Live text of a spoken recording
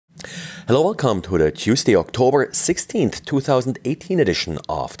Hello, welcome to the Tuesday, October 16th, 2018 edition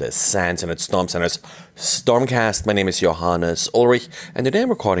of the SANS Internet Storm Center's Stormcast. My name is Johannes Ulrich and today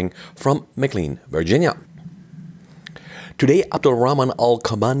I'm recording from McLean, Virginia. Today, Abdulrahman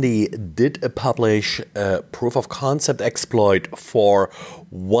Al-Kamandi did publish a proof of concept exploit for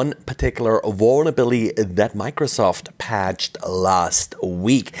one particular vulnerability that Microsoft patched last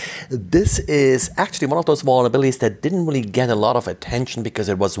week. This is actually one of those vulnerabilities that didn't really get a lot of attention because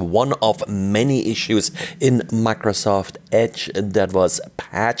it was one of many issues in Microsoft Edge that was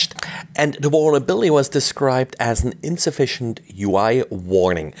patched. And the vulnerability was described as an insufficient UI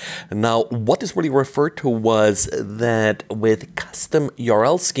warning. Now, what this really referred to was that with custom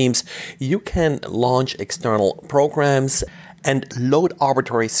URL schemes, you can launch external programs and load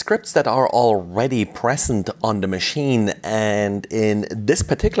arbitrary scripts that are already present on the machine. And in this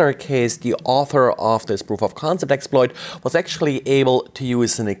particular case, the author of this proof of concept exploit was actually able to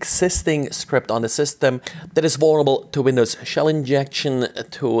use an existing script on the system that is vulnerable to Windows shell injection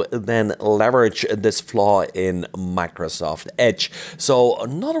to then leverage this flaw in Microsoft Edge. So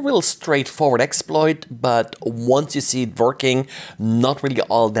not a real straightforward exploit, but once you see it working, not really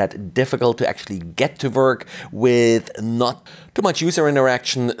all that difficult to actually get to work with not too much user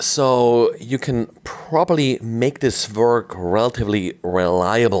interaction, so you can probably make this work relatively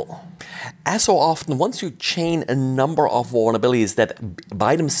reliable. As so often, once you chain a number of vulnerabilities that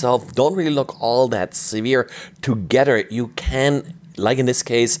by themselves don't really look all that severe together, you can, like in this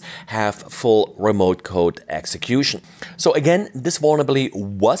case, have full remote code execution. So again, this vulnerability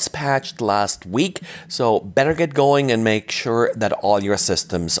was patched last week, so better get going and make sure that all your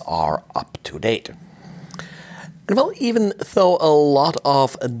systems are up to date. And well, even though a lot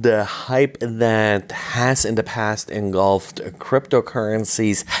of the hype that has in the past engulfed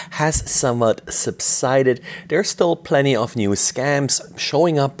cryptocurrencies has somewhat subsided, there's still plenty of new scams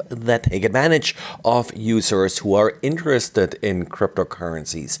showing up that take advantage of users who are interested in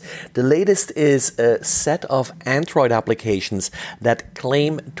cryptocurrencies. The latest is a set of Android applications that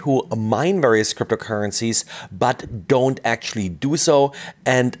claim to mine various cryptocurrencies but don't actually do so,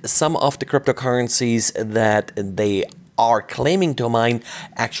 and some of the cryptocurrencies that they are claiming to mine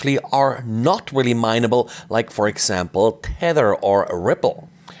actually are not really mineable, like for example Tether or Ripple.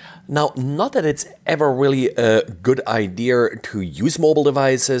 Now, not that it's ever really a good idea to use mobile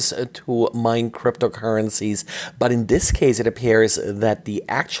devices to mine cryptocurrencies, but in this case it appears that the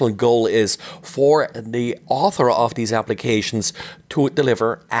actual goal is for the author of these applications to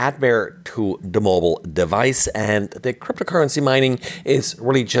deliver adware to the mobile device, and the cryptocurrency mining is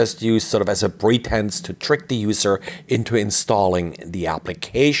really just used sort of as a pretense to trick the user into installing the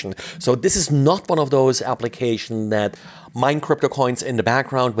application. So this is not one of those applications that mine crypto coins in the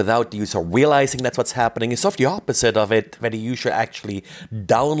background without the user realizing that's what's happening. It's sort of the opposite of it, where the user actually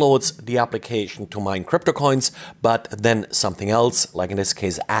downloads the application to mine crypto coins, but then something else, like in this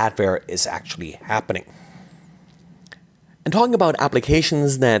case adware, is actually happening. And talking about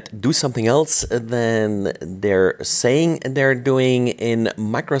applications that do something else than they're saying they're doing, in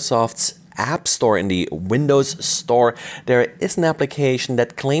Microsoft's App Store, in the Windows Store, there is an application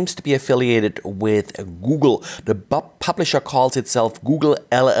that claims to be affiliated with Google. The publisher calls itself Google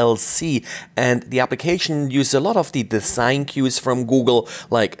LLC, and the application uses a lot of the design cues from Google,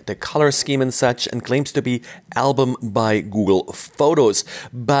 like the color scheme and such, and claims to be album by Google Photos.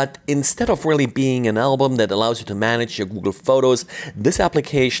 But instead of really being an album that allows you to manage your Google Photos, this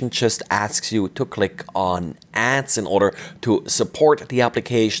application just asks you to click on ads in order to support the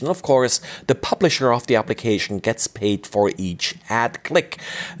application. Of course, the publisher of the application gets paid for each ad click.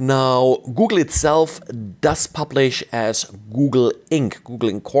 Now, Google itself does publish as Google Inc., Google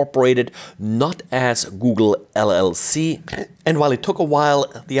Incorporated, not as Google LLC. And while it took a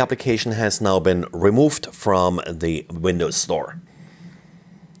while, the application has now been removed from the Windows Store.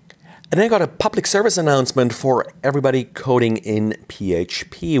 And then I got a public service announcement for everybody coding in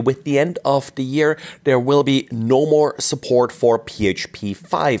PHP. With the end of the year, there will be no more support for PHP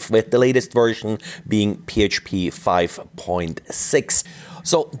 5, with the latest version being PHP 5.6.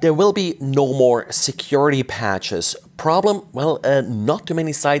 So there will be no more security patches. Problem? Well, not too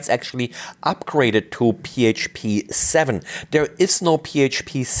many sites actually upgraded to PHP 7. There is no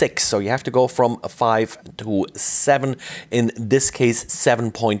PHP 6, so you have to go from 5 to 7. In this case,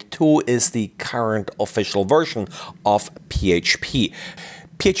 7.2 is the current official version of PHP.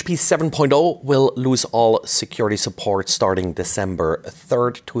 PHP 7.0 will lose all security support starting December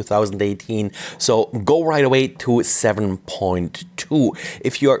 3rd, 2018. So go right away to 7.2.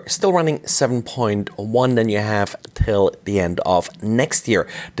 If you're still running 7.1, then you have till the end of next year,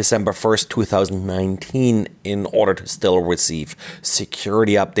 December 1st, 2019, in order to still receive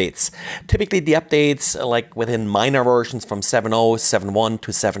security updates. Typically, the updates, like within minor versions from 7.0, 7.1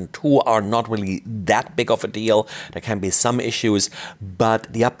 to 7.2, are not really that big of a deal. There can be some issues,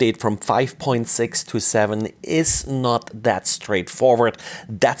 but the update from 5.6 to 7 is not that straightforward.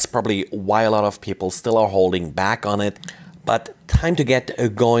 That's probably why a lot of people still are holding back on it. But time to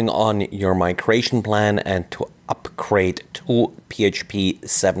get going on your migration plan and to upgrade to PHP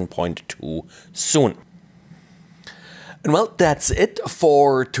 7.2 soon. And well, that's it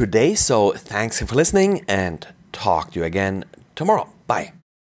for today. So thanks for listening and talk to you again tomorrow. Bye.